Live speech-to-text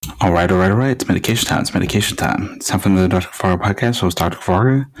All right. It's medication time. It's time for the Dr. Kavarga podcast. Host Dr.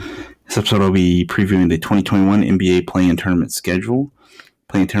 Kavarga. This episode I'll be previewing the 2021 NBA play-in tournament schedule.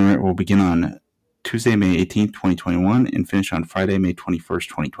 Play-in tournament will begin on Tuesday, May 18th, 2021, and finish on Friday, May 21st,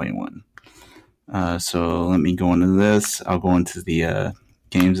 2021. So let me go into this. I'll go into the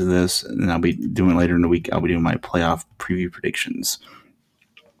games of this, and I'll be doing later in the week. I'll be doing my playoff preview predictions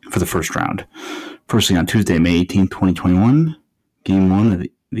for the first round. Firstly, on Tuesday, May 18th, 2021, Game 1 of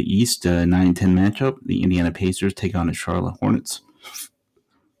the East 9-10 matchup, the Indiana Pacers take on the Charlotte Hornets.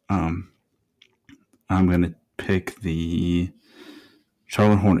 I'm going to pick the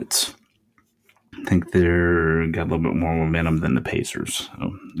Charlotte Hornets. I think they're got a little bit more momentum than the Pacers,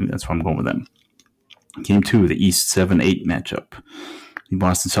 so that's why I'm going with them. Game 2 of the East 7-8 matchup, the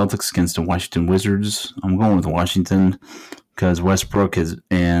Boston Celtics against the Washington Wizards. I'm going with Washington because Westbrook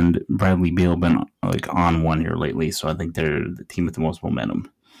and Bradley Beal been on one here lately, so I think they're the team with the most momentum.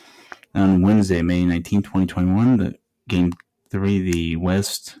 On Wednesday, May 19, 2021, the Game 3, the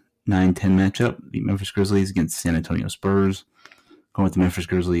West 9-10 matchup, the Memphis Grizzlies against San Antonio Spurs. Going with the Memphis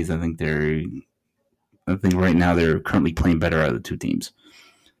Grizzlies, I think right now they're currently playing better out of the two teams.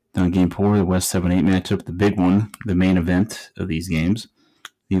 Then on Game 4, the West 7-8 matchup, the big one, the main event of these games,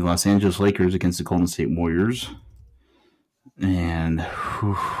 the Los Angeles Lakers against the Golden State Warriors. And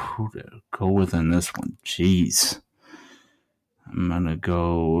who to go with in this one? Jeez. I'm going to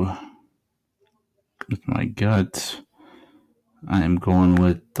go with my gut. I am going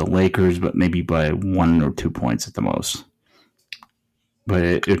with the Lakers, but maybe by 1 or 2 points at the most.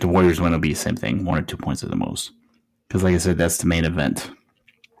 But if the Warriors win, it'll be the same thing, 1 or 2 points at the most. Because like I said, that's the main event.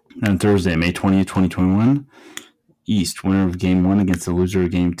 On Thursday, May 20th, 2021, East, winner of Game 1 against the loser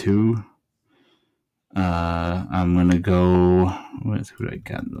of Game 2. I'm going to go with who I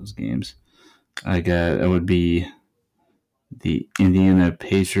got in those games. It would be the Indiana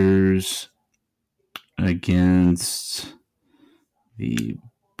Pacers against the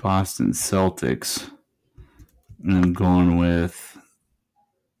Boston Celtics. And I'm going with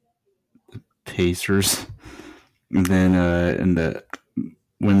the Pacers. And then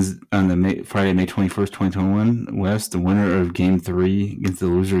Friday, May 21st, 2021, West, the winner of Game 3 against the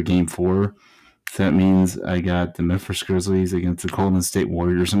loser of Game 4. So that means I got the Memphis Grizzlies against the Golden State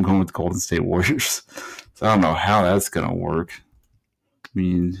Warriors. I'm going with the Golden State Warriors. So I don't know how that's going to work. I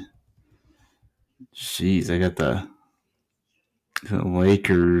mean, jeez, I got the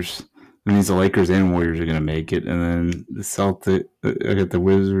Lakers. That means the Lakers and Warriors are going to make it. And then I got the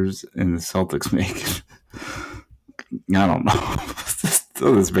Wizards and the Celtics make it. I don't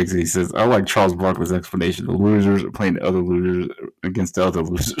know. This makes any sense. I like Charles Barkley's explanation. The losers are playing the other losers against the other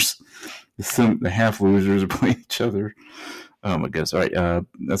losers. The half losers are playing each other. Oh my goodness. All right.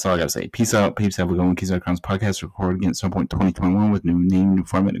 That's all I got to say. Peace out. Peeps, have a good one. Keys.com's podcast recorded again at some point in 2021 with new name, new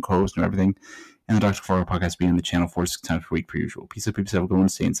format, new co-host, new everything. And the Dr. Kavarga podcast being on the channel 4 to 6 times per week per usual. Peace out, peeps. Have a good one.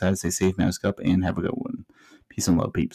 Stay inside, stay safe, mask up, and have a good one. Peace and love, peeps.